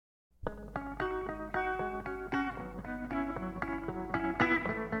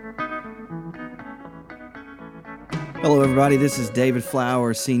Hello, everybody. This is David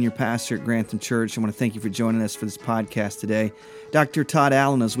Flower, Senior Pastor at Grantham Church. I want to thank you for joining us for this podcast today. Dr. Todd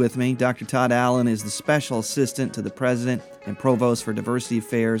Allen is with me. Dr. Todd Allen is the Special Assistant to the President and Provost for Diversity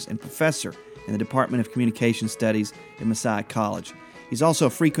Affairs and Professor in the Department of Communication Studies at Messiah College. He's also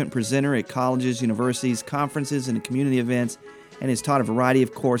a frequent presenter at colleges, universities, conferences, and community events, and has taught a variety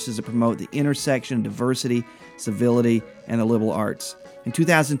of courses that promote the intersection of diversity, civility, and the liberal arts. In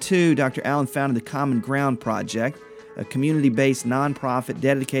 2002, Dr. Allen founded the Common Ground Project, a community-based nonprofit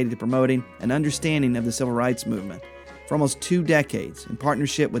dedicated to promoting an understanding of the civil rights movement. For almost 2 decades, in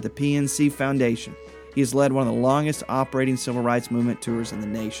partnership with the PNC Foundation, he has led one of the longest operating civil rights movement tours in the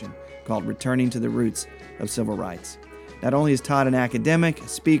nation, called Returning to the Roots of Civil Rights. Not only is Todd an academic, a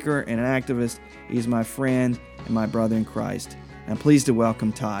speaker, and an activist, he is my friend and my brother in Christ. I'm pleased to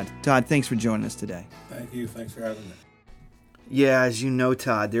welcome Todd. Todd, thanks for joining us today. Thank you. Thanks for having me. Yeah, as you know,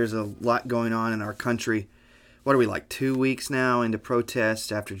 Todd, there's a lot going on in our country. What are we, like 2 weeks now into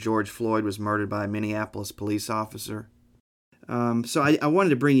protests after George Floyd was murdered by a Minneapolis police officer? So I wanted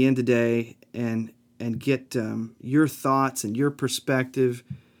to bring you in today and get your thoughts and your perspective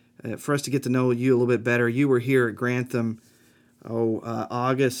for us to get to know you a little bit better. You were here at Grantham,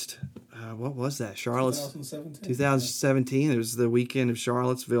 August, what was that, Charlottesville? 2017. It was the weekend of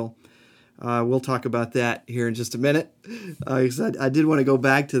Charlottesville. We'll talk about that here in just a minute. I did want to go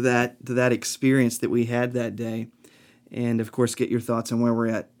back to that experience that we had that day, and of course get your thoughts on where we're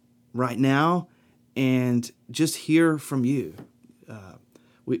at right now, and just hear from you.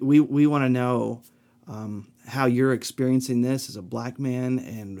 We want to know how you're experiencing this as a black man,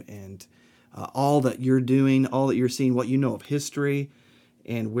 and all that you're doing, all that you're seeing, what you know of history,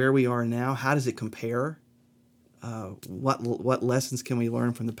 and where we are now. How does it compare? What lessons can we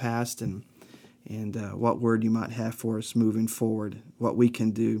learn from the past, and what word you might have for us moving forward, what we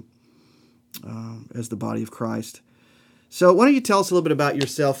can do as the body of Christ. So why don't you tell us a little bit about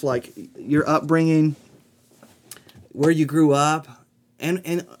yourself, like your upbringing, where you grew up,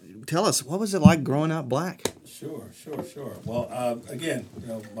 and tell us, what was it like growing up black? Sure. Well, again,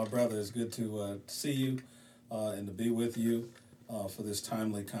 my brother, it's good to see you and to be with you for this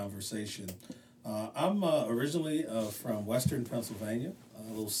timely conversation. I'm originally from Western Pennsylvania, a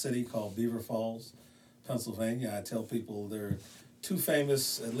little city called Beaver Falls, Pennsylvania. I tell people there are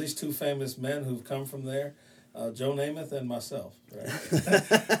at least two famous men who've come from there, Joe Namath and myself. Right?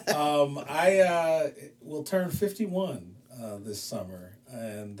 I will turn 51 this summer,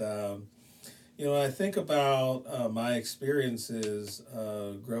 and I think about my experiences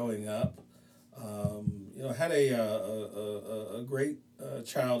growing up. I had a great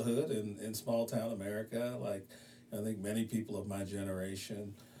childhood in small town America, like I think many people of my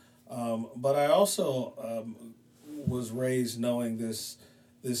generation. But I also was raised knowing this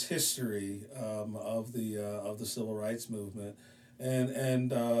history of the civil rights movement,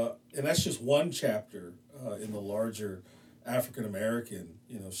 and that's just one chapter in the larger African American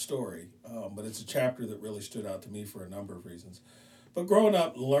story. But it's a chapter that really stood out to me for a number of reasons. But growing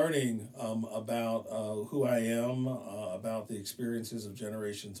up, learning about who I am, about the experiences of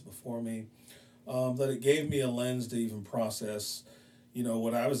generations before me, that it gave me a lens to even process,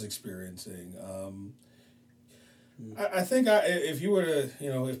 what I was experiencing. I think if you were to,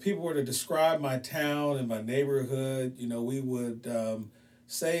 if people were to describe my town and my neighborhood, we would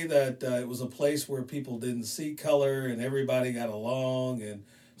say that it was a place where people didn't see color and everybody got along and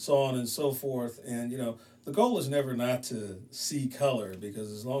so on and so forth. And, the goal is never not to see color,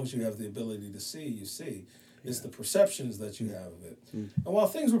 because as long as you have the ability to see, you see. It's the perceptions that you have of it. And while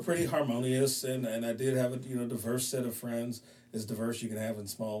things were pretty harmonious, and I did have a diverse set of friends, as diverse you can have in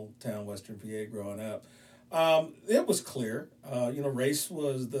small town Western PA growing up, it was clear. Race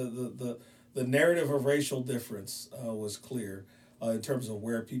was the narrative of racial difference was clear in terms of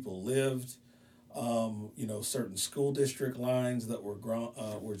where people lived. Certain school district lines that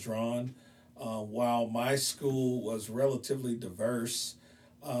were drawn. While my school was relatively diverse,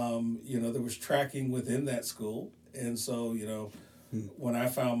 there was tracking within that school. And so, when I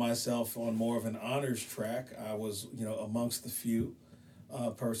found myself on more of an honors track, I was, amongst the few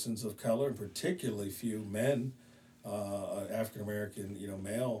persons of color, and particularly few men, African-American,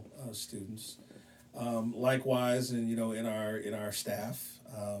 male students. Likewise, in our staff,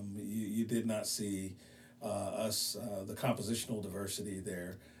 you did not see us, the compositional diversity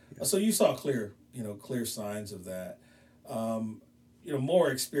there. So you saw clear signs of that. More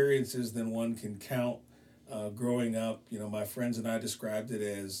experiences than one can count growing up. My friends and I described it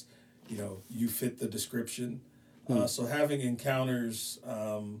as, you fit the description. So having encounters,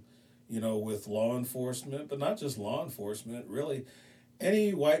 with law enforcement, but not just law enforcement, really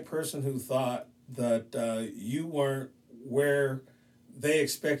any white person who thought that you weren't where they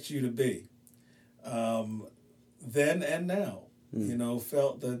expect you to be, then and now.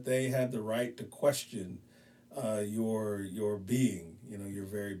 Felt that they had the right to question your being, your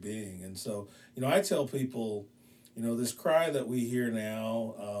very being. And so, I tell people, this cry that we hear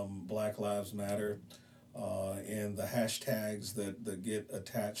now, Black Lives Matter, and the hashtags that get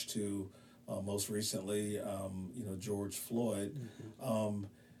attached to most recently, George Floyd,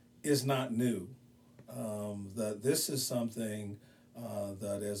 is not new. That this is something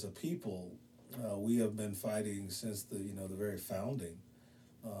that as a people we have been fighting since the very founding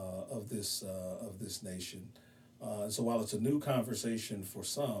of this nation. And so while it's a new conversation for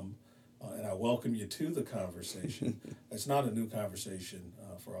some, and I welcome you to the conversation, it's not a new conversation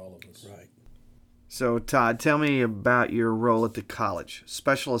for all of us. Right. So, Todd, tell me about your role at the college,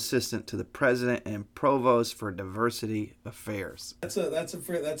 Special Assistant to the President and Provost for Diversity Affairs. That's a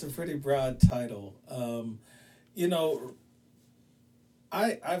pretty broad title.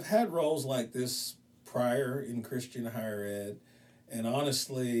 I've had roles like this prior in Christian higher ed, and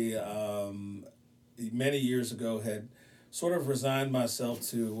honestly, many years ago had sort of resigned myself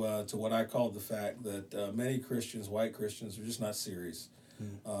to what I called the fact that many Christians, white Christians, are just not serious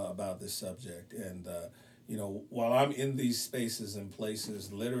about this subject. And while I'm in these spaces and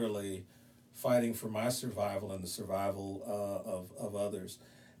places, literally fighting for my survival and the survival of others,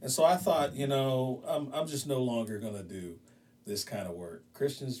 and so I thought, I'm just no longer going to do this kind of work.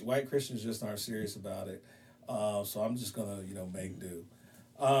 White Christians just aren't serious about it, so I'm just going to make do.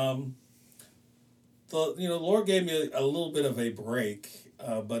 The Lord gave me a little bit of a break,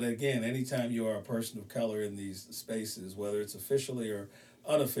 but again, anytime you are a person of color in these spaces, whether it's officially or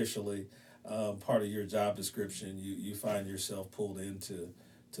unofficially part of your job description, you find yourself pulled into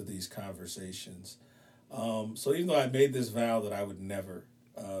these conversations. So even though I made this vow that I would never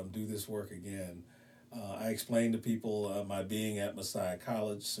do this work again, I explained to people my being at Messiah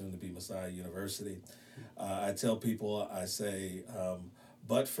College, soon to be Messiah University. I tell people, I say,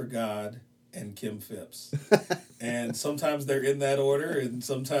 but for God and Kim Phipps. And sometimes they're in that order and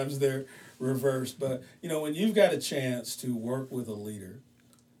sometimes they're reversed. But, when you've got a chance to work with a leader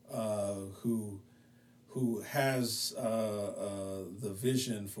who has the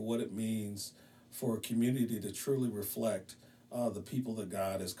vision for what it means for a community to truly reflect the people that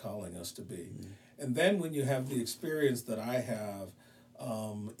God is calling us to be. Mm-hmm. And then when you have the experience that I have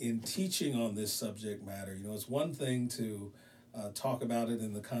in teaching on this subject matter, it's one thing to talk about it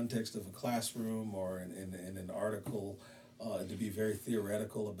in the context of a classroom or in an article, to be very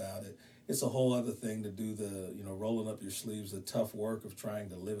theoretical about it. It's a whole other thing to do the, rolling up your sleeves, the tough work of trying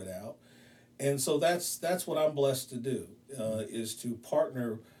to live it out. And so that's what I'm blessed to do, is to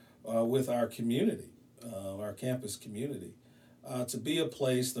partner with our community, our campus community, to be a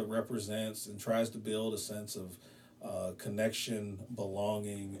place that represents and tries to build a sense of connection,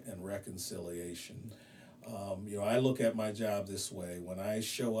 belonging, and reconciliation. I look at my job this way. When I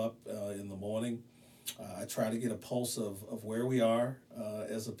show up in the morning, I try to get a pulse of where we are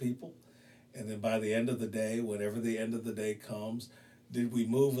as a people. And then by the end of the day, whenever the end of the day comes, did we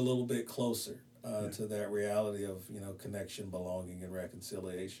move a little bit closer to that reality of, connection, belonging, and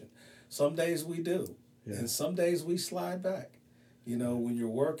reconciliation? Some days we do. Yeah. And some days we slide back. When you're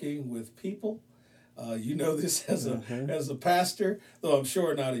working with people, this as a pastor, though I'm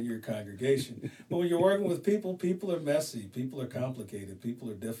sure not in your congregation. But when you're working with people, people are messy, people are complicated, people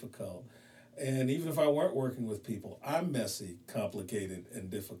are difficult. And even if I weren't working with people, I'm messy, complicated, and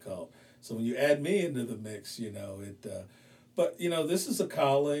difficult. So when you add me into the mix, but this is a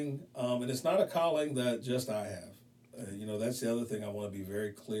calling, and it's not a calling that just I have. That's the other thing I want to be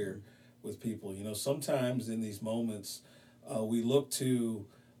very clear with people. Sometimes in these moments, we look to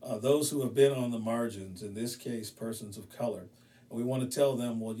those who have been on the margins, in this case, persons of color, and we want to tell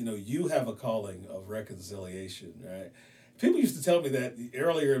them, well, you have a calling of reconciliation, right? People used to tell me that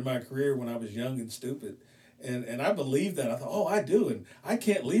earlier in my career when I was young and stupid, and I believed that. I thought, oh, I do, and I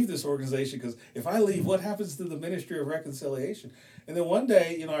can't leave this organization because if I leave, what happens to the Ministry of Reconciliation? And then one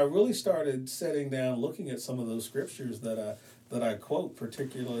day, I really started sitting down, looking at some of those scriptures that I quote,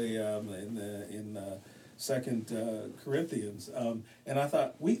 particularly in 2 Corinthians, and I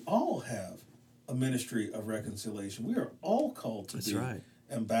thought, we all have a ministry of reconciliation. We are all called to be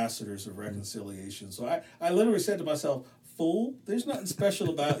ambassadors of reconciliation. So I literally said to myself, fool, there's nothing special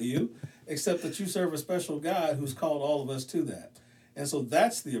about you except that you serve a special God who's called all of us to that. And so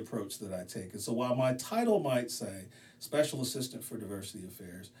that's the approach that I take. And so while my title might say Special Assistant for Diversity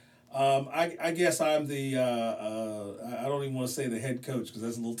Affairs, I guess I'm the I don't even want to say the head coach because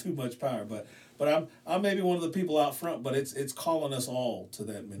that's a little too much power, but I'm maybe one of the people out front, but it's calling us all to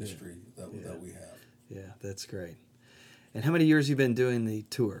that ministry that we have. Yeah, that's great. And how many years you been doing the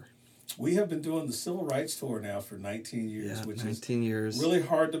tour? We have been doing the Civil Rights Tour now for 19 years, Yeah, which 19 years. Really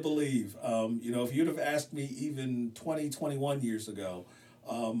hard to believe. If you'd have asked me even 20, 21 years ago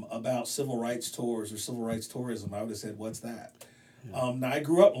about civil rights tours or civil rights tourism, I would have said, what's that? Yeah. Now, I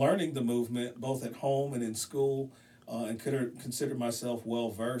grew up learning the movement, both at home and in school, and considered myself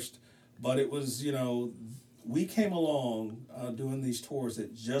well-versed. But it was, we came along doing these tours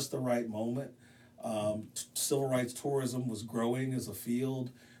at just the right moment. Civil rights tourism was growing as a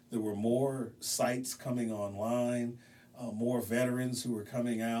field. There were more sites coming online, more veterans who were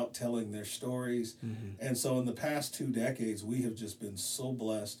coming out telling their stories. Mm-hmm. And so in the past 2 decades, we have just been so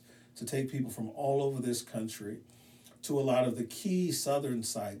blessed to take people from all over this country to a lot of the key southern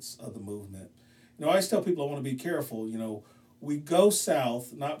sites of the movement. I always tell people I want to be careful. We go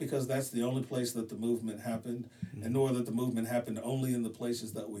south, not because that's the only place that the movement happened, mm-hmm. and nor that the movement happened only in the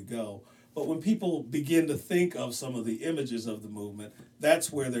places that we go. But when people begin to think of some of the images of the movement,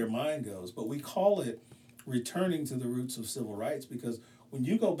 that's where their mind goes. But we call it returning to the roots of civil rights because when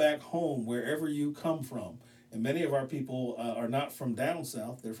you go back home, wherever you come from, and many of our people are not from down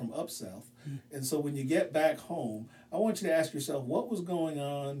south, they're from up south. Mm-hmm. And so when you get back home, I want you to ask yourself, what was going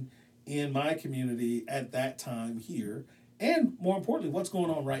on in my community at that time here? And more importantly, what's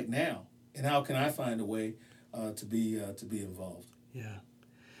going on right now? And how can I find a way to be involved? Yeah.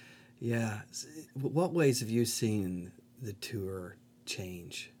 Yeah. What ways have you seen the tour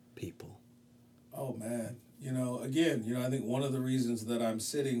change people? Oh, man. I think one of the reasons that I'm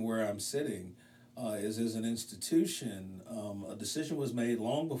sitting where I'm sitting is as an institution, a decision was made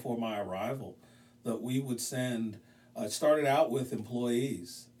long before my arrival that we would send, it started out with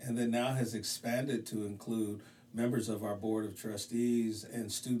employees and then now has expanded to include members of our board of trustees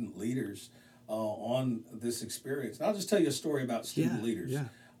and student leaders on this experience. And I'll just tell you a story about student leaders. Yeah.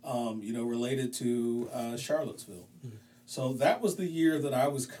 Related to Charlottesville. Mm-hmm. So that was the year that I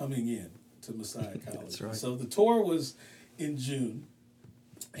was coming in to Messiah College. That's right. So the tour was in June,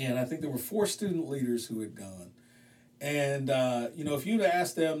 and I think there were 4 student leaders who had gone. And, if you'd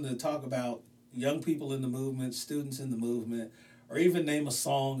asked them to talk about young people in the movement, students in the movement, or even name a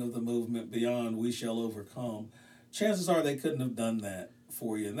song of the movement beyond We Shall Overcome, chances are they couldn't have done that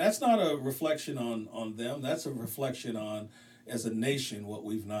for you. And that's not a reflection on them. That's a reflection on, as a nation, what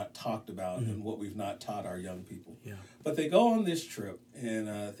we've not talked about mm-hmm. and what we've not taught our young people. Yeah. But they go on this trip, and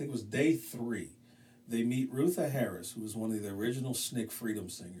I think it was day 3. They meet Rutha Harris, who was one of the original SNCC Freedom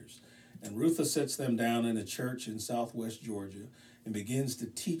Singers. And Rutha sits them down in a church in southwest Georgia and begins to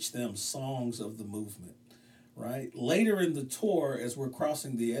teach them songs of the movement, right? Later in the tour, as we're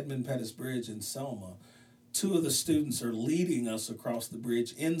crossing the Edmund Pettus Bridge in Selma, 2 of the students are leading us across the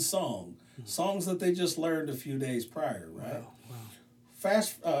bridge in song, songs that they just learned a few days prior, right? Wow.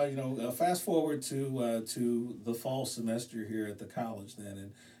 Fast forward to the fall semester here at the college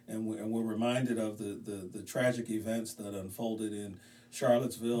then, and we're reminded of the tragic events that unfolded in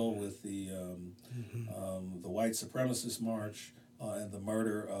Charlottesville with the white supremacist march and the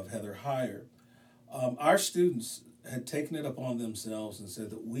murder of Heather Heyer. Our students had taken it upon themselves and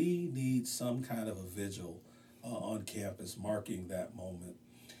said that we need some kind of a vigil on campus marking that moment,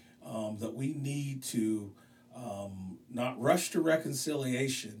 that we need to not rush to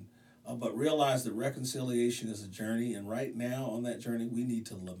reconciliation, but realize that reconciliation is a journey, and right now on that journey we need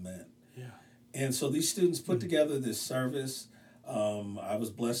to lament. Yeah. And so these students put together this service. I was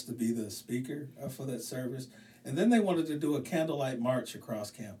blessed to be the speaker for that service, and then they wanted to do a candlelight march across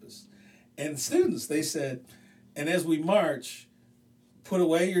campus. And students, they said, and as we march, put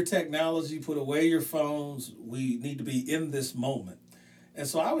away your technology, put away your phones. We need to be in this moment. And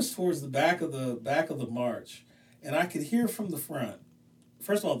so I was towards the back of the march, and I could hear from the front.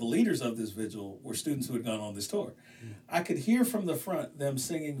 First of all, the leaders of this vigil were students who had gone on this tour. Mm. I could hear from the front them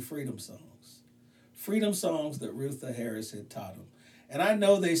singing freedom songs that Rutha Harris had taught them. And I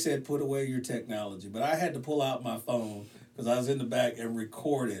know they said, put away your technology, but I had to pull out my phone because I was in the back and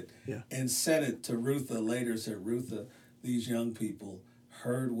record it and sent it to Rutha later. Said, Rutha, these young people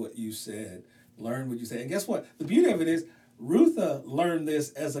heard what you said, learned what you said. And guess what? The beauty of it is Rutha learned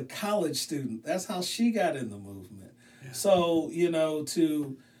this as a college student. That's how she got in the movement. Yeah. So,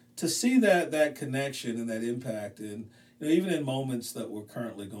 to see that connection and that impact, and even in moments that we're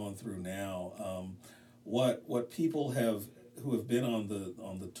currently going through now, what people who have been on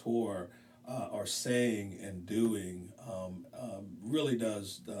the tour are saying and doing really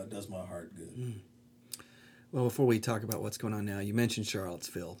does my heart good. Mm. Well, before we talk about what's going on now, you mentioned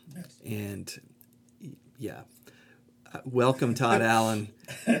Charlottesville. Yes. And yeah, welcome Todd Allen,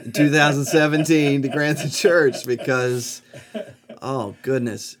 2017 to Grantham Church, because, oh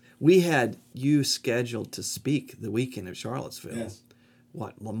goodness, we had you scheduled to speak the weekend of Charlottesville. Yes.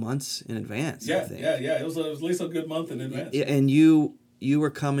 What, months in advance? Yeah, I think. yeah. It was at least a good month in advance. Yeah, and you were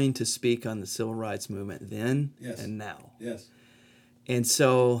coming to speak on the civil rights movement then and now. Yes. And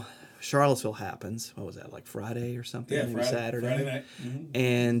so Charlottesville happens. What was that, like Friday or something? Yeah, Maybe Saturday. Friday night. Mm-hmm.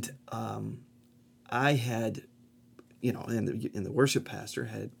 And I had, and the worship pastor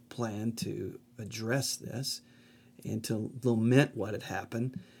had planned to address this and to lament what had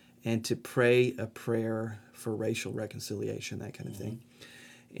happened and to pray a prayer for racial reconciliation, that kind of thing.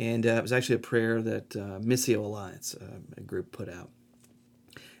 And it was actually a prayer that Missio Alliance, a group, put out.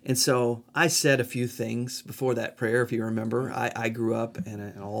 And so I said a few things before that prayer, if you remember. I grew up in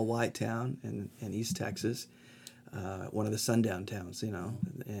an all-white town in East Texas, one of the sundown towns,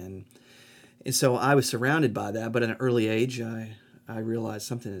 and so I was surrounded by that. But at an early age, I realized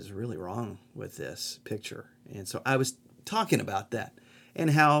something is really wrong with this picture. And so I was talking about that and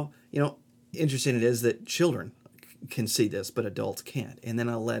how, interesting it is that children can see this, but adults can't. And then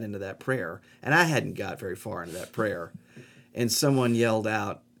I led into that prayer, and I hadn't got very far into that prayer. And someone yelled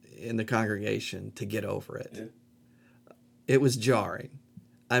out in the congregation to get over it. Yeah. It was jarring.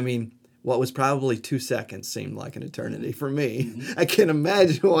 I mean, what was probably 2 seconds seemed like an eternity for me. Mm-hmm. I can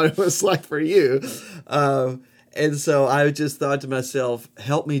imagine what it was like for you. And so I just thought to myself,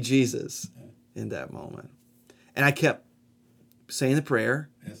 help me, Jesus, in that moment. And I kept saying the prayer.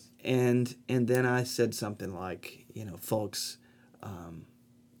 Yes. And then I said something like, folks,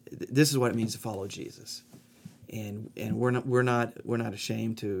 this is what it means to follow Jesus. And we're not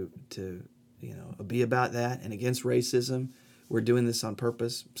ashamed to be about that and against racism. We're doing this on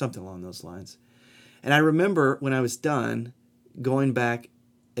purpose, something along those lines. And I remember when I was done, going back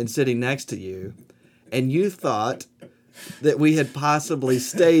and sitting next to you, and you thought that we had possibly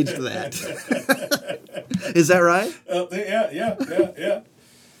staged that. Is that right? Yeah.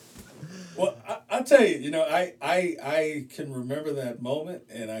 Well, I'll tell you, I can remember that moment,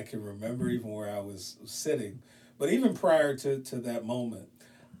 and I can remember even where I was sitting. But even prior to that moment,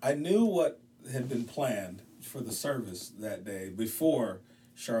 I knew what had been planned for the service that day before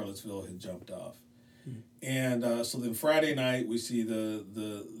Charlottesville had jumped off. Mm-hmm. And so then Friday night, we see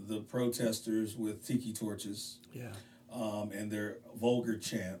the protesters with tiki torches. Yeah. And their vulgar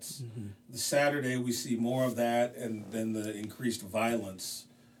chants. Mm-hmm. The Saturday, we see more of that, and then the increased violence,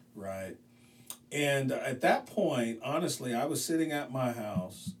 right? And at that point, honestly, I was sitting at my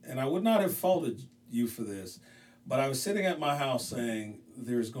house, and I would not have faulted you for this, but I was sitting at my house saying,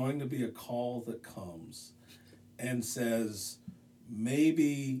 there's going to be a call that comes and says,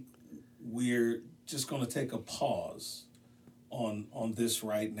 maybe we're just going to take a pause on this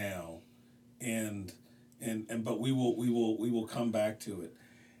right now, but we will come back to it.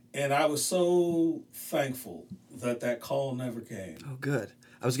 And I was so thankful that call never came. Oh, good.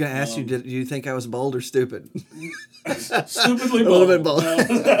 I was going to ask you, do you think I was bold or stupid? Stupidly bold. A little bit bold.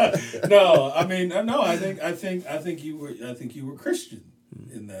 No, I mean, no. I think you were Christian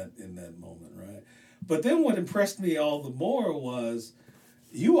in that moment, right? But then what impressed me all the more was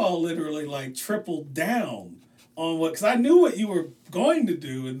you all literally like tripled down on because I knew what you were going to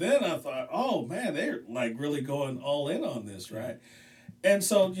do, and then I thought, oh man, they're like really going all in on this, right? And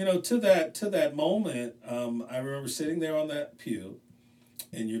so to that moment, I remember sitting there on that pew.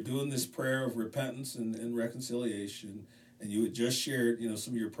 And you're doing this prayer of repentance and reconciliation, and you had just shared,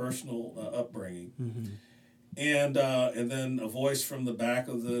 some of your personal upbringing, mm-hmm. And then a voice from the back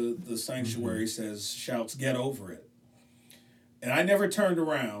of the sanctuary mm-hmm. shouts, "Get over it." And I never turned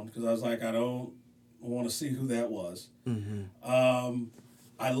around because I was like, I don't want to see who that was. Mm-hmm.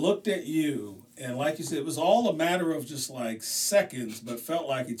 I looked at you, and like you said, it was all a matter of just like seconds, but felt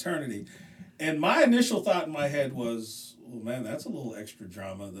like eternity. And my initial thought in my head was, well, man, that's a little extra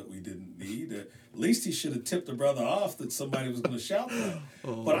drama that we didn't need. At least he should have tipped the brother off that somebody was going to shout that.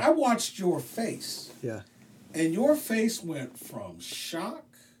 Oh. But I watched your face. Yeah. And your face went from shock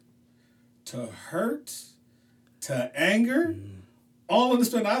to hurt to anger, all in the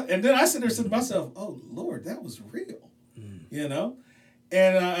span. And then I sit there and said to myself, oh, Lord, that was real, And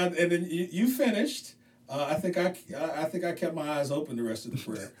then you finished. I think I kept my eyes open the rest of the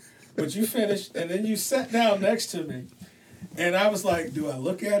prayer. But you finished, and then you sat down next to me. And I was like, do I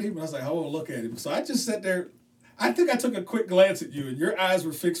look at him? And I was like, I won't look at him. So I just sat there. I think I took a quick glance at you, and your eyes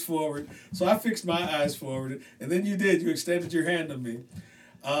were fixed forward. So I fixed my eyes forward. And then you did. You extended your hand to me.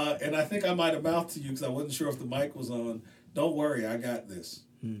 And I think I might have mouthed to you because I wasn't sure if the mic was on. Don't worry, I got this.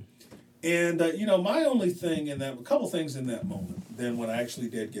 And my only thing in that, a couple things in that moment, then when I actually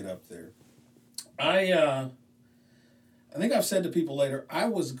did get up there, I think I've said to people later, I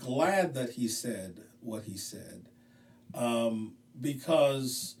was glad that he said what he said,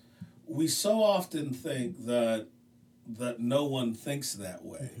 because we so often think that no one thinks that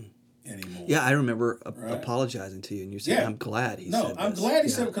way anymore. Yeah, I remember Right? apologizing to you, and you said, "I'm glad he said this." No, I'm glad he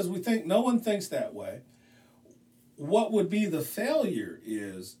said it, because we think no one thinks that way. What would be the failure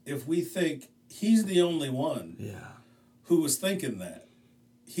is if we think he's the only one who was thinking that.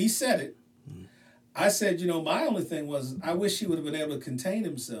 He said it. I said, my only thing was I wish he would have been able to contain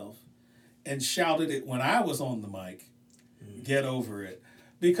himself and shouted it when I was on the mic. Get over it.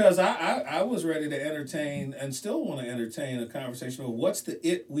 Because I was ready to entertain and still want to entertain a conversation of what's the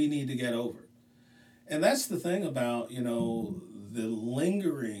it we need to get over. And that's the thing about, the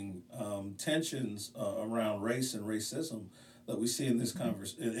lingering tensions around race and racism that we see in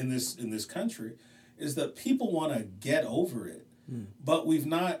this in this country, is that people want to get over it, but we've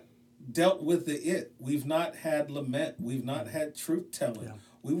not dealt with the it. We've not had lament. We've not had truth telling. Yeah.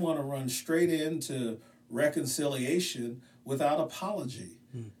 We want to run straight into reconciliation without apology.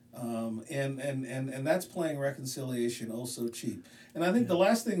 And that's playing reconciliation oh so cheap. And I think the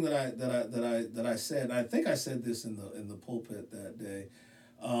last thing that I said, and I think I said this in the pulpit that day,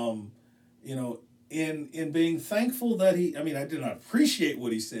 in being thankful that I did not appreciate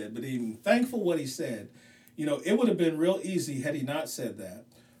what he said, but being thankful what he said, it would have been real easy had he not said that,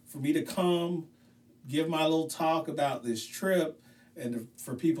 for me to come, give my little talk about this trip, and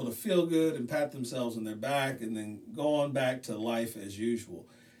for people to feel good and pat themselves on their back and then go on back to life as usual.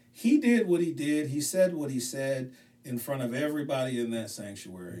 He did what he did. He said what he said in front of everybody in that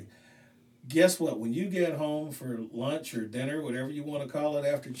sanctuary. Guess what? When you get home for lunch or dinner, whatever you want to call it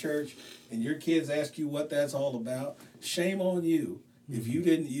after church, and your kids ask you what that's all about, shame on you if you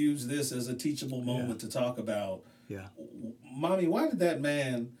didn't use this as a teachable moment to talk about, Mommy, why did that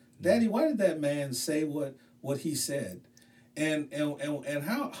man, Daddy, why did that man say what he said? And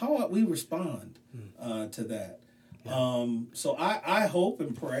how we respond to that. So I hope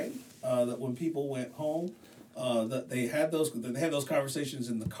and pray that when people went home, that they had those conversations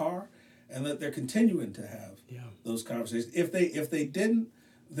in the car, and that they're continuing to have those conversations. If they didn't,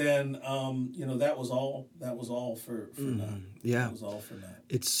 then that was all for naught. Yeah, that was all for naught.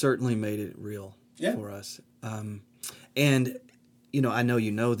 It certainly made it real for us. And I know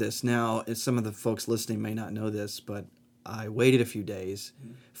you know this now. Some of the folks listening may not know this, but I waited a few days,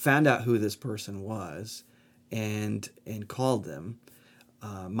 found out who this person was, and called them.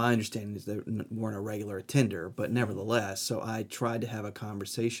 My understanding is they weren't a regular attender, but nevertheless, so I tried to have a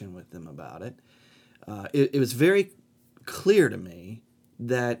conversation with them about it. It was very clear to me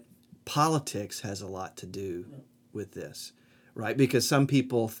that politics has a lot to do with this, right? Because some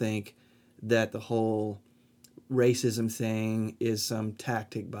people think that the whole racism thing is some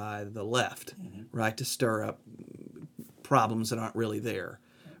tactic by the left, right, to stir up problems that aren't really there,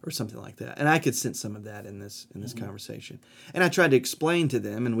 or something like that. And I could sense some of that in this conversation. And I tried to explain to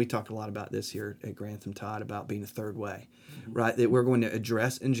them, and we talk a lot about this here at Grantham, Todd, about being a third way, right? That we're going to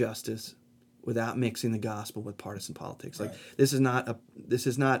address injustice without mixing the gospel with partisan politics. Like this is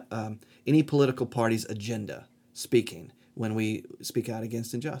not any political party's agenda speaking when we speak out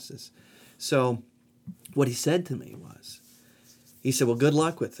against injustice. So what he said to me was, he said, well, good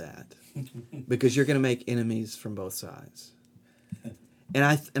luck with that, because you're going to make enemies from both sides. And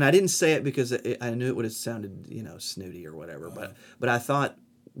I didn't say it because I knew it would have sounded, snooty or whatever. But I thought,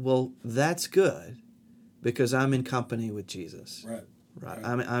 well, that's good, because I'm in company with Jesus. Right.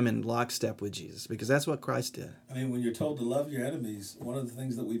 I'm in lockstep with Jesus, because that's what Christ did. I mean, when you're told to love your enemies, one of the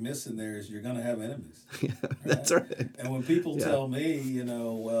things that we miss in there is you're going to have enemies. That's right. And when people tell me,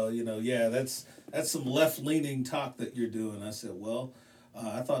 that's some left-leaning talk that you're doing, I said, well,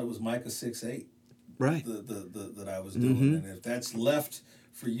 I thought it was Micah 6:8. Right. That I was doing. And if that's left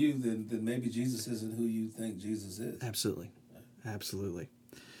for you, then maybe Jesus isn't who you think Jesus is. Absolutely.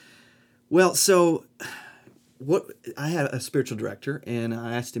 Well, so I had a spiritual director, and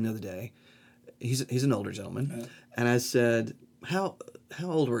I asked him the other day, he's an older gentleman, and I said, how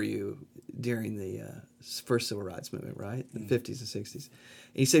old were you during the first civil rights movement, right? The 50s and 60s. And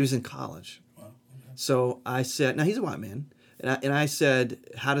he said he was in college. Wow. Okay. So I said, now he's a white man, and I said,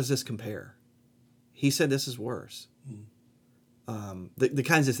 how does this compare? He said this is worse. The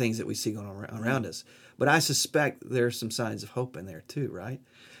kinds of things that we see going on around us. But I suspect there's some signs of hope in there too, right?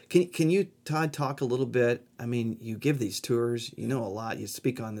 Can you, Todd, talk a little bit? I mean, you give these tours, you know a lot, you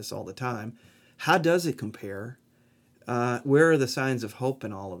speak on this all the time. How does it compare? Where are the signs of hope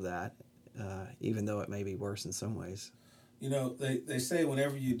in all of that, even though it may be worse in some ways? They say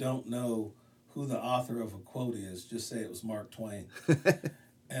whenever you don't know who the author of a quote is, just say it was Mark Twain.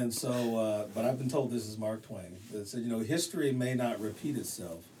 And so, but I've been told this is Mark Twain. That said, history may not repeat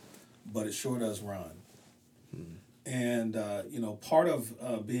itself, but it sure does rhyme. And, part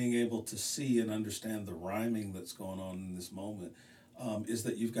of being able to see and understand the rhyming that's going on in this moment is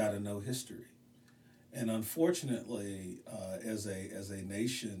that you've got to know history. And unfortunately, as a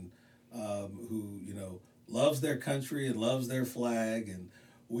nation who, loves their country and loves their flag, and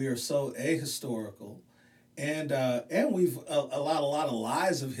we are so ahistorical, and we've allowed a lot of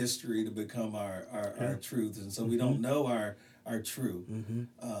lies of history to become our truth, and so we don't know our true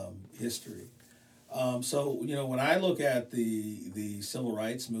history. So when I look at the civil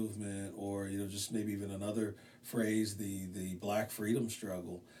rights movement, or just maybe even another phrase, the Black freedom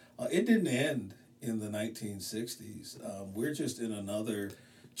struggle, it didn't end in the 1960s. We're just in another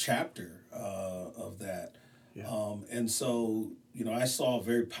chapter of that. Yeah. And so I saw a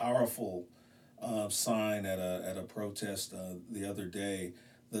very powerful sign at a protest the other day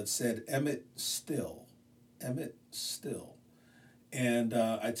that said Emmett Still. And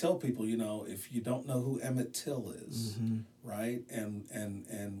I tell people, if you don't know who Emmett Till is, right,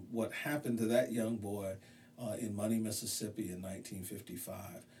 and what happened to that young boy in Money, Mississippi in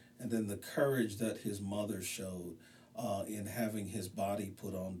 1955, and then the courage that his mother showed in having his body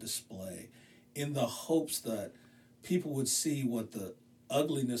put on display, in the hopes that people would see what the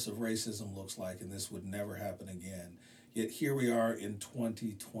ugliness of racism looks like, and this would never happen again. Yet here we are in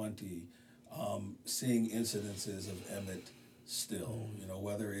 2020, seeing incidences of Emmett Still,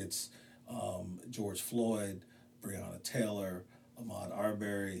 whether it's George Floyd, Breonna Taylor, Ahmaud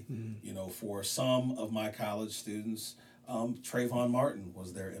Arbery, for some of my college students, Trayvon Martin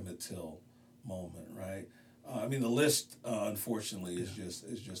was their Emmett Till moment, right? The list, unfortunately, is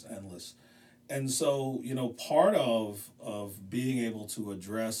just endless. And so, part of being able to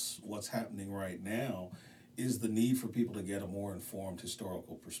address what's happening right now is the need for people to get a more informed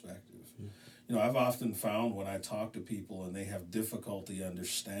historical perspective. I've often found when I talk to people and they have difficulty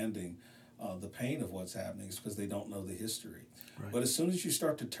understanding the pain of what's happening, is because they don't know the history. Right. But as soon as you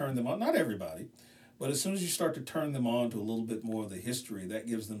start to turn them on, not everybody, but as soon as you start to turn them on to a little bit more of the history, that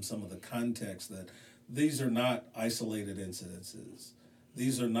gives them some of the context that these are not isolated incidences.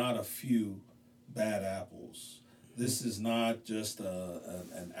 These are not a few bad apples. This is not just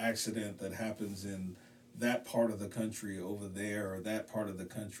an accident that happens in that part of the country over there, or that part of the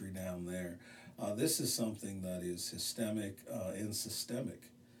country down there. This is something that is systemic and systemic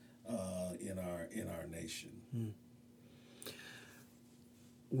in our nation.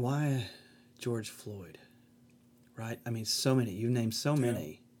 Why George Floyd? Right? So many. You named so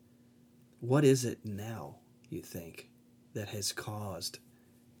many. What is it now, you think, that has caused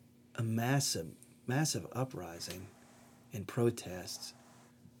a massive uprising and protests?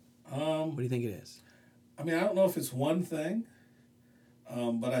 What do you think it is? I don't know if it's one thing,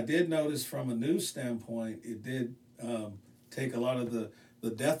 but I did notice from a news standpoint, it did take a lot of the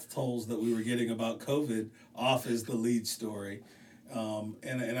death tolls that we were getting about COVID off as the lead story.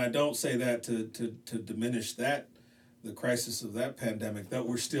 And I don't say that to diminish the crisis of that pandemic that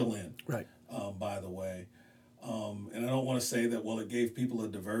we're still in, right? By the way. And I don't want to say that, it gave people a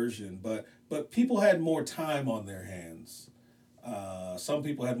diversion, but people had more time on their hands. Some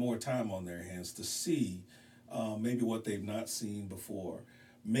people had more time on their hands to see maybe what they've not seen before.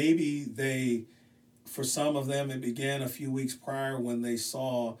 Maybe for some of them, it began a few weeks prior when they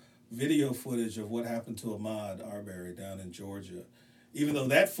saw video footage of what happened to Ahmaud Arbery down in Georgia. Even though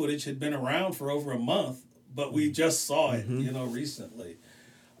that footage had been around for over a month, but we just saw it, recently.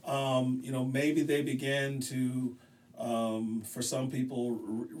 Maybe they began to, for some people,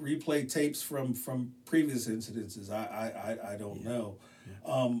 replay tapes from previous incidences. I don't know.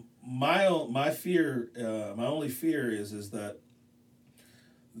 Yeah. My only fear is that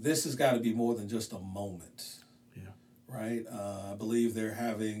this has got to be more than just a moment. Yeah. Right. I believe they're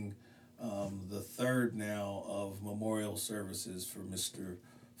having the third now of memorial services for Mr.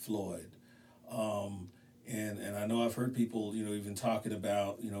 Floyd. And I know I've heard people, even talking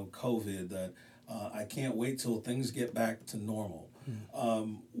about, COVID, that I can't wait till things get back to normal.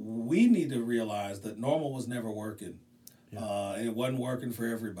 We need to realize that normal was never working. Yeah. And it wasn't working for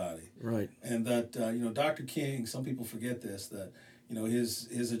everybody. Right. And that, Dr. King, some people forget this, that,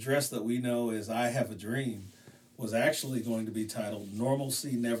 his address that we know as I Have a Dream was actually going to be titled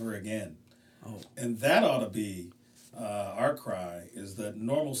Normalcy Never Again. Oh. And that ought to be our cry, is that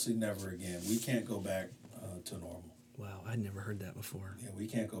normalcy never again. We can't go back to normal. Wow, I'd never heard that before. Yeah, we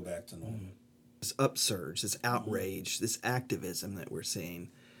can't go back to normal. This upsurge, this outrage, this activism that we're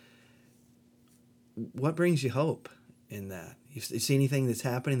seeing, what brings you hope in that? You see anything that's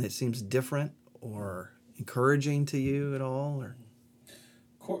happening that seems different or encouraging to you at all? Or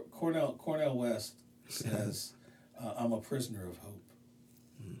Cornel West says, "I'm a prisoner of hope."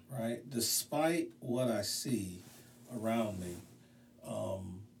 Right? Despite what I see around me,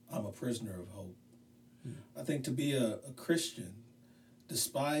 I'm a prisoner of hope. I think to be a Christian,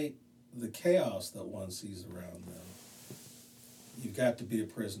 despite the chaos that one sees around them, you've got to be a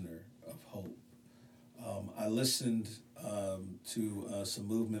prisoner of hope. I listened to some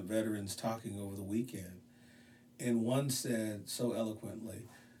movement veterans talking over the weekend, and one said so eloquently,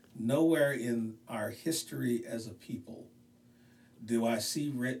 "Nowhere in our history as a people do I see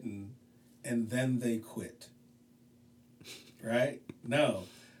written, and then they quit." Right? No.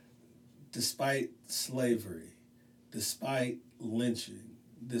 Despite slavery, despite lynching,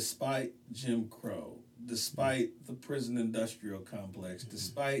 despite Jim Crow, despite the prison industrial complex,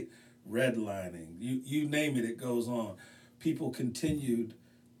 despite redlining, you name it, it goes on. People continued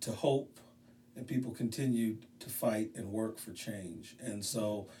to hope, and people continued to fight and work for change. And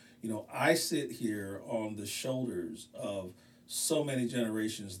so, I sit here on the shoulders of so many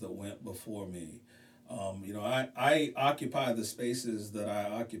generations that went before me. I occupy the spaces that I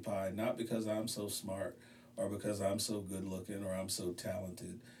occupy not because I'm so smart or because I'm so good looking or I'm so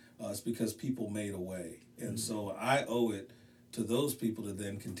talented. It's because people made a way. And so I owe it to those people to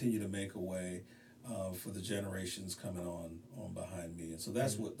then continue to make a way for the generations coming on behind me. And so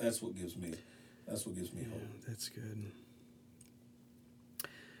that's what gives me hope. That's good.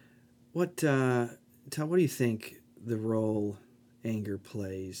 Tal, what do you think the role anger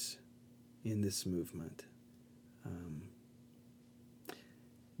plays in this movement?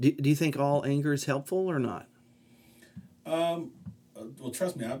 Do you think all anger is helpful or not? Well,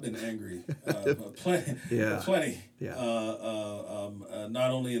 trust me, I've been angry plenty. Yeah.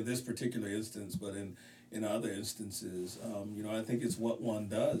 Not only in this particular instance, but in other instances. I think it's what one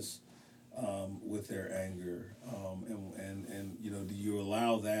does with their anger, and do you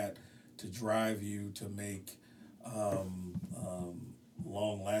allow that to drive you to make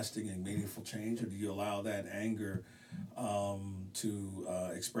long-lasting and meaningful change, or do you allow that anger to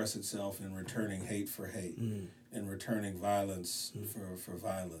express itself in returning hate for hate, and returning violence for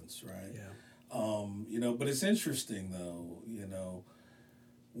violence, right? Yeah. But it's interesting though,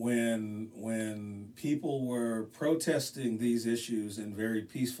 when people were protesting these issues in very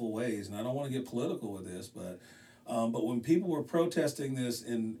peaceful ways, and I don't want to get political with this, but when people were protesting this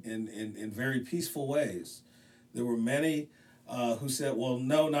in very peaceful ways, there were many who said, "Well,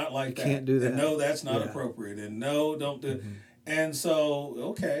 no, not like that. Can't do that. And no, that's not appropriate. And no, don't do." And so,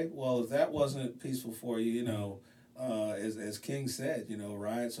 okay, well, if that wasn't peaceful for you, as King said,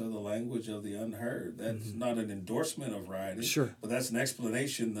 riots are the language of the unheard. That's not an endorsement of rioting, Sure, but that's an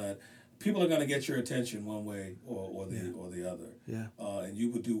explanation that people are going to get your attention one way or the other. Yeah. And you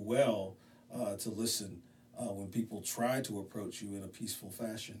would do well to listen when people try to approach you in a peaceful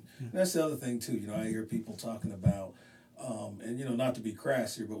fashion. And that's the other thing too. I hear people talking about, and not to be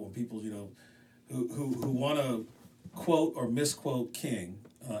crass here, but when people who want to quote or misquote King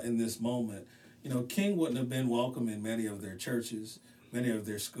in this moment, King wouldn't have been welcome in many of their churches, many of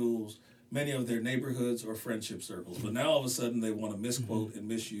their schools, many of their neighborhoods or friendship circles. But now all of a sudden they want to misquote and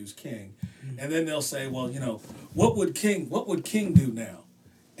misuse King. And then they'll say, well, what would King do now?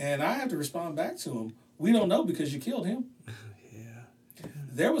 And I have to respond back to him, we don't know because you killed him. Yeah.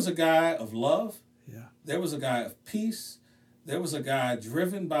 There was a guy of love. Yeah. There was a guy of peace. There was a guy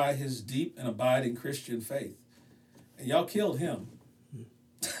driven by his deep and abiding Christian faith. And y'all killed him.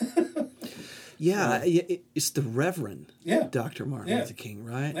 Yeah, it's the Reverend Dr. Martin Luther King,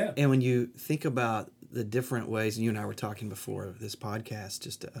 right? Yeah. And when you think about the different ways, and you and I were talking before this podcast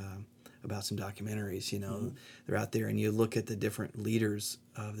just about some documentaries, they're out there, and you look at the different leaders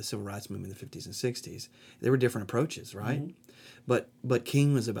of the civil rights movement in the 50s and 60s. There were different approaches, right? But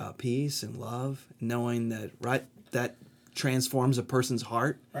King was about peace and love, knowing that transforms a person's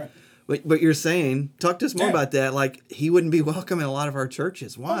heart. Right. But you're saying, talk to us more about that. Like, he wouldn't be welcome in a lot of our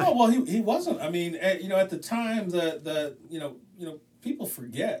churches. Why? Oh, well, he wasn't. I mean, at the time that people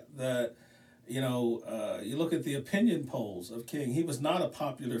forget that, you look at the opinion polls of King, he was not a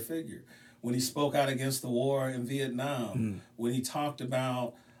popular figure. When he spoke out against the war in Vietnam, when he talked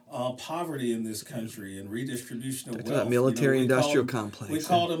about poverty in this country and redistribution of wealth. That military-industrial complex. We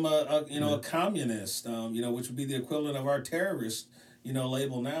called him a communist, which would be the equivalent of our terrorist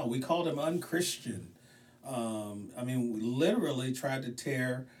label now. We called him unchristian. We literally tried to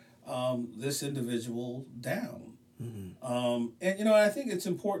tear this individual down. And I think it's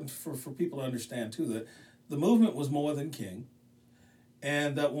important for people to understand too that the movement was more than King.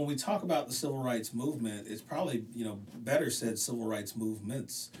 And that when we talk about the civil rights movement, it's probably, better said civil rights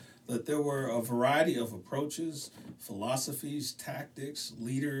movements, that there were a variety of approaches, philosophies, tactics,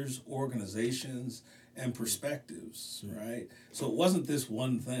 leaders, organizations, and perspectives, right? So it wasn't this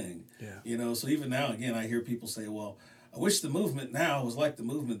one thing. Yeah. So even now, again, I hear people say, well, I wish the movement now was like the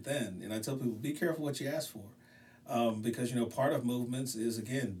movement then. And I tell people, be careful what you ask for. Because, part of movements is,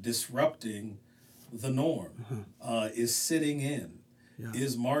 again, disrupting the norm, is sitting in,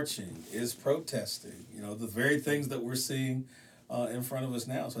 is marching, is protesting, the very things that we're seeing in front of us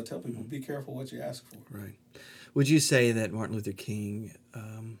now. So I tell people, be careful what you ask for. Right. Would you say that Martin Luther King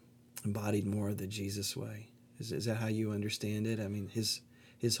embodied more of the Jesus way? Is that how you understand it? I mean,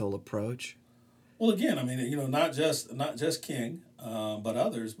 his whole approach? Well, again, I mean, not just King, but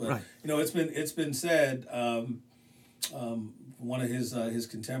others. But right. It's been said. One of his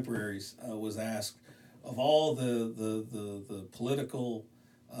contemporaries was asked, of all the political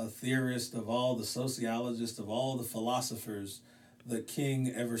theorists, of all the sociologists, of all the philosophers that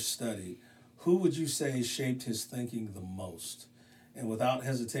King ever studied, who would you say shaped his thinking the most? And without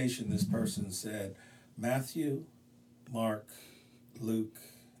hesitation, this person said, Matthew, Mark, Luke,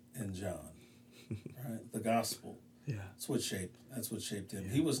 and John. Right? The gospel. Yeah. That's what shaped him.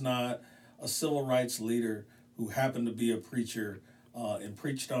 Yeah. He was not a civil rights leader who happened to be a preacher and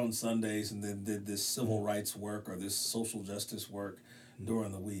preached on Sundays and then did this civil rights work or this social justice work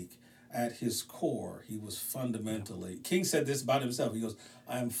during the week. At his core, he was fundamentally, King said this about himself, he goes,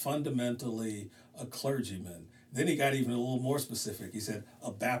 I am fundamentally a clergyman. Then he got even a little more specific. He said,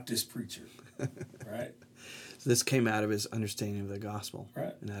 a Baptist preacher, right? So this came out of his understanding of the gospel,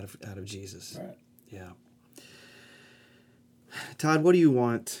 right? And out of Jesus, right? Yeah. Todd, what do you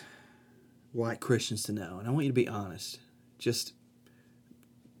want white Christians to know? And I want you to be honest. Just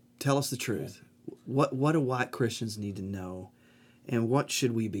tell us the truth. Yeah. What do white Christians need to know, and what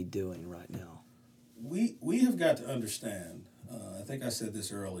should we be doing right now? We have got to understand. I think I said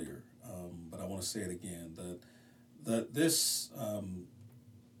this earlier, but I want to say it again. That this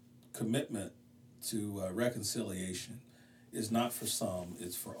commitment to reconciliation is not for some;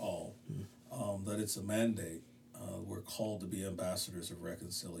 it's for all. That it's a mandate. We're called to be ambassadors of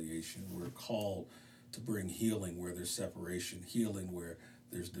reconciliation. We're called to bring healing where there's separation, healing where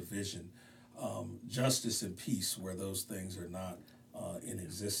there's division, justice and peace where those things are not in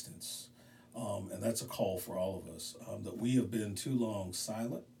existence. And that's a call for all of us. That we have been too long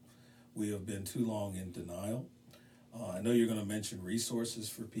silent. We have been too long in denial. I know you're going to mention resources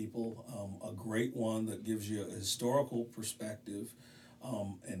for people. A great one that gives you a historical perspective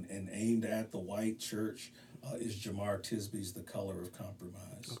and aimed at the white church is Jemar Tisby's The Color of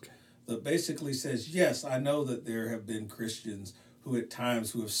Compromise. Okay. That basically says, yes, I know that there have been Christians who at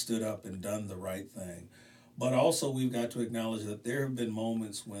times who have stood up and done the right thing. But also we've got to acknowledge that there have been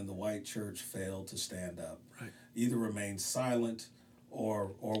moments when the white church failed to stand up. Right. Either remained silent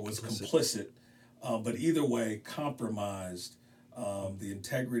or was complicit. But either way, compromised the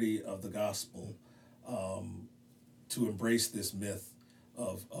integrity of the gospel to embrace this myth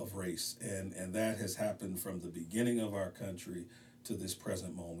of race. And that has happened from the beginning of our country to this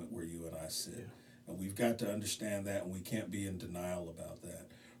present moment where you and I sit. Yeah. And we've got to understand that, and we can't be in denial about that.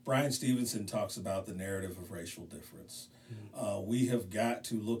 Brian Stevenson talks about the narrative of racial difference. Mm-hmm. We have got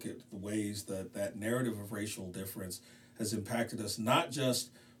to look at the ways that narrative of racial difference has impacted us, not just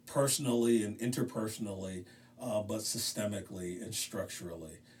personally and interpersonally, but systemically and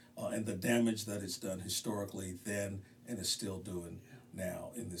structurally, and the damage that it's done historically then and is still doing now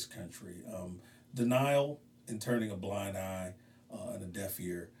in this country. Denial and turning a blind eye and a deaf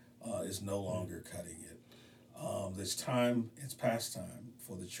ear is no longer cutting it. It's past time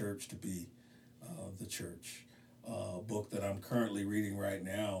for the church to be the church. A book that I'm currently reading right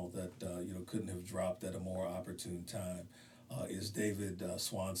now that couldn't have dropped at a more opportune time is David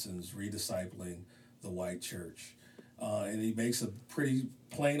Swanson's Rediscipling the White Church. And he makes a pretty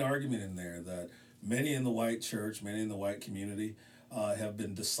plain argument in there that many in the white church, many in the white community have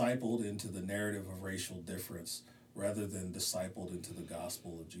been discipled into the narrative of racial difference rather than discipled into the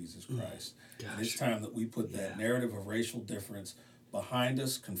gospel of Jesus Christ. And it's time that we put that narrative of racial difference behind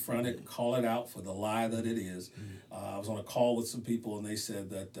us, confront it, call it out for the lie that it is. I was on a call with some people and they said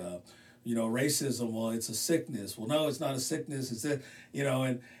that, racism, well, it's a sickness. Well, no, it's not a sickness. It's that,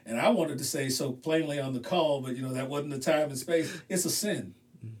 and I wanted to say so plainly on the call, but, that wasn't the time and space. It's a sin.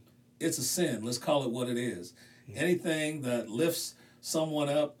 It's a sin. Let's call it what it is. Anything that lifts someone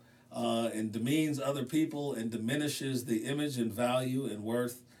up and demeans other people and diminishes the image and value and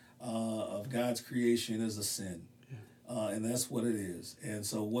worth of God's creation is a sin. And that's what it is. And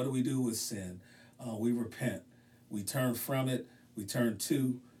so what do we do with sin? We repent. We turn from it. we turn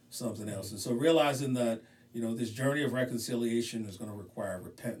to something else. And so realizing that, this journey of reconciliation is going to require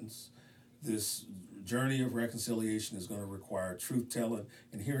repentance. This journey of reconciliation is going to require truth-telling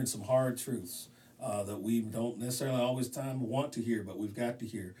and hearing some hard truths that we don't necessarily always want to hear, but we've got to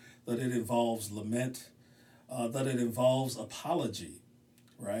hear. That it involves lament, that it involves apology,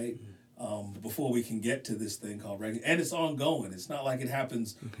 right? Before we can get to this thing called and it's ongoing. It's not like it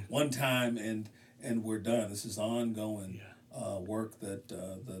happens one time and we're done. This is ongoing work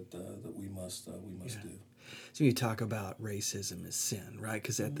that we must do. So you talk about racism as sin, right?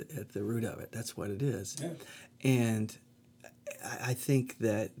 Because at the root of it, that's what it is. Yeah. And I think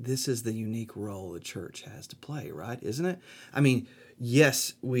that this is the unique role the church has to play, right? Isn't it? I mean,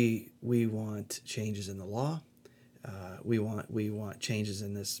 yes, we want changes in the law. We want changes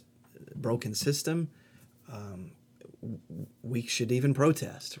in this broken system. We should even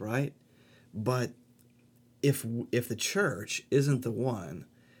protest, right? But if the church isn't the one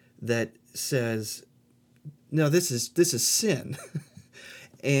that says, no, this is sin,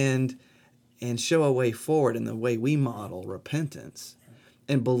 and show a way forward in the way we model repentance,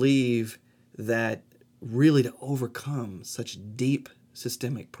 and believe that really to overcome such deep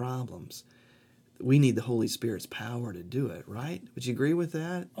systemic problems, we need the Holy Spirit's power to do it, right? Would you agree with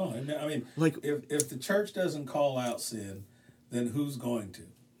that? Oh, I mean, Like, if the church doesn't call out sin, then who's going to?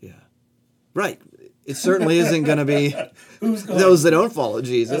 yeah. Right. It certainly isn't going to be Who's going those to? that don't follow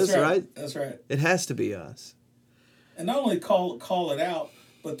Jesus, That's right? That's right. It has to be us. And not only call it out,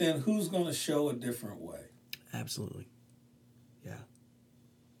 but then who's going to show a different way? Absolutely. Yeah.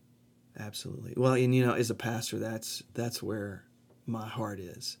 Absolutely. Well, and as a pastor, that's where my heart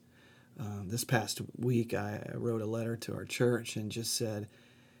is. This past week, I wrote a letter to our church and just said,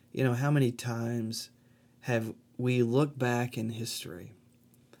 how many times have we looked back in history,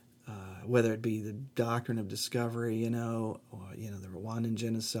 whether it be the doctrine of discovery, or the Rwandan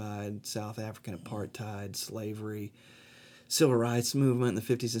genocide, South African apartheid, slavery, civil rights movement in the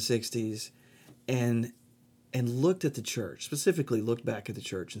 50s and 60s, and looked at the church, specifically looked back at the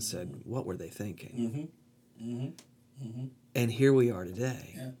church and said, what were they thinking? Mm-hmm. Mm-hmm. Mm-hmm. And here we are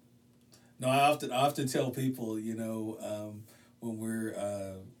today. Yeah. No, I often tell people, when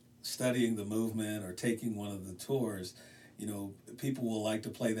we're studying the movement or taking one of the tours, people will like to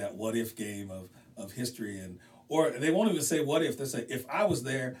play that what if game of history, or they won't even say what if. They say, if I was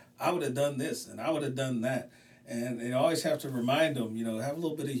there, I would have done this and I would have done that. And they always have to remind them, have a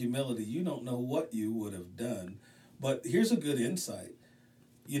little bit of humility. You don't know what you would have done. But here's a good insight.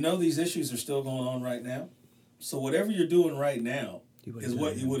 These issues are still going on right now. So whatever you're doing right now is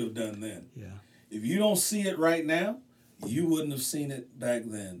what you would have done then. Yeah. If you don't see it right now, you wouldn't have seen it back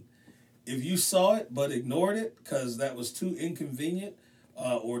then. If you saw it but ignored it because that was too inconvenient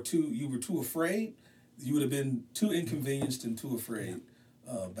or you were too afraid, you would have been too inconvenienced and too afraid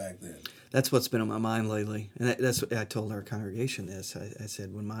back then. That's what's been on my mind lately. And that's what I told our congregation this. I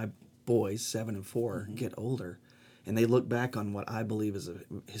said, when my boys, 7 and 4, get older, and they look back on what I believe is a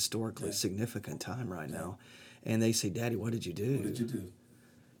historically significant time right now, and they say, Daddy, what did you do? What did you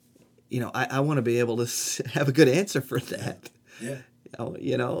do? I want to be able to have a good answer for that. Yeah.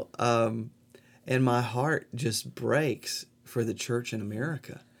 And my heart just breaks for the church in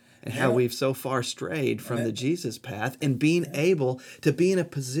America and how we've so far strayed from the Jesus path, and being able to be in a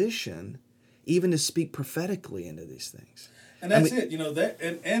position even to speak prophetically into these things. And that's it.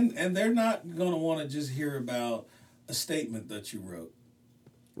 And they're not going to want to just hear about a statement that you wrote.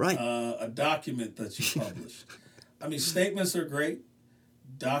 Right. A document that you published. Statements are great.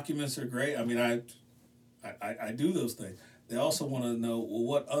 Documents are great. I do those things. They also want to know, well,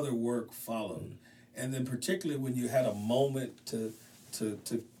 what other work followed, and then particularly when you had a moment to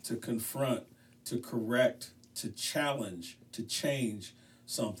confront, to correct, to challenge, to change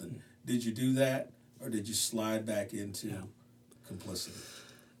something. Did you do that, or did you slide back into complicity?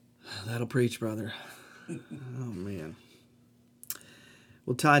 That'll preach, brother. Oh man.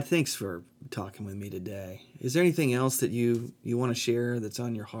 Well, Todd, thanks for talking with me today. Is there anything else that you want to share that's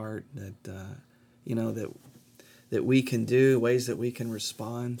on your heart that that we can do, ways that we can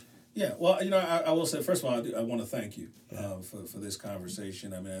respond? Yeah, well, I will say, first of all, I want to thank you for this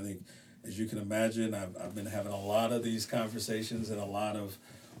conversation. I think, as you can imagine, I've been having a lot of these conversations in a lot of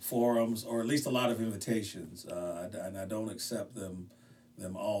forums, or at least a lot of invitations, and I don't accept them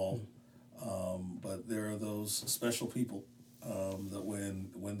all. But there are those special people that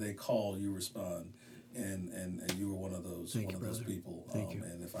when they call, you respond, and you were one of those those people. Thank you.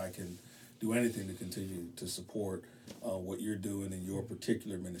 And if I can do anything to continue to support what you're doing in your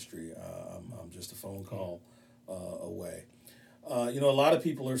particular ministry, I'm just a phone call away. A lot of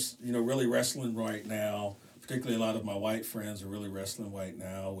people are really wrestling right now particularly a lot of my white friends are really wrestling right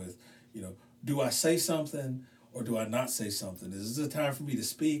now with, do I say something or do I not say something? Is this a time for me to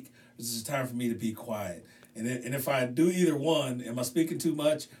speak or is this a time for me to be quiet? And if I do either one, am I speaking too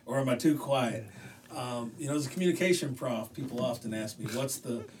much or am I too quiet? As a communication prof, people often ask me, what's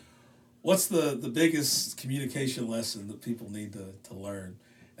the biggest communication lesson that people need to learn?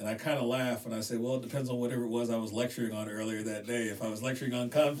 And I kind of laugh and I say, well, it depends on whatever it was I was lecturing on earlier that day. If I was lecturing on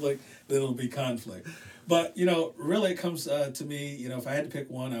conflict, then it'll be conflict. But, really it comes to me, if I had to pick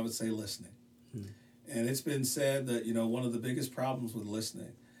one, I would say listening. And it's been said that, one of the biggest problems with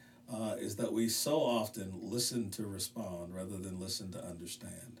listening is that we so often listen to respond rather than listen to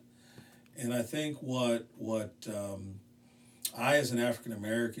understand. And I think what I, as an African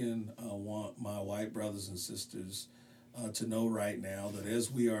American, want my white brothers and sisters to know right now that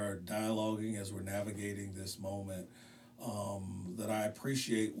as we are dialoguing, as we're navigating this moment, that I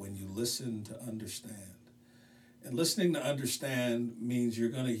appreciate when you listen to understand. And listening to understand means you're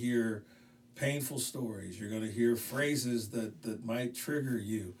going to hear painful stories. You're going to hear phrases that might trigger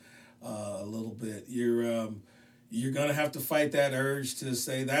you a little bit. You're going to have to fight that urge to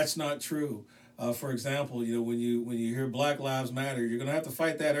say that's not true. For example, when you hear Black Lives Matter, you're going to have to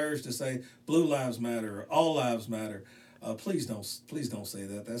fight that urge to say Blue Lives Matter or All Lives Matter. Please don't say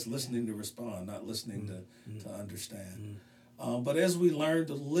that. That's listening to respond, not listening to understand. But as we learn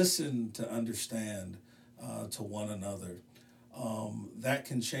to listen to understand to one another, that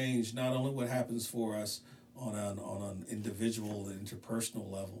can change not only what happens for us on an individual,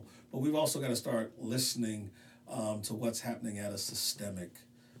 interpersonal level, but we've also got to start listening to what's happening at a systemic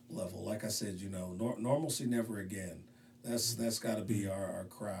level. Like I said, normalcy never again. That's got to be our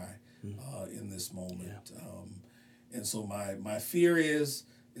cry in this moment. Yeah. And so my fear is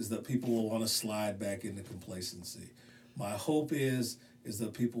that people will want to slide back into complacency. My hope is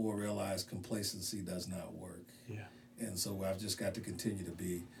that people will realize complacency does not work. Yeah. And so I've just got to continue to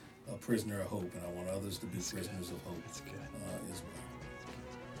be a prisoner of hope, and I want others to be prisoners of hope. That's good. As well.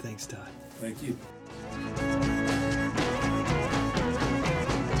 Thanks, Todd. Thank you.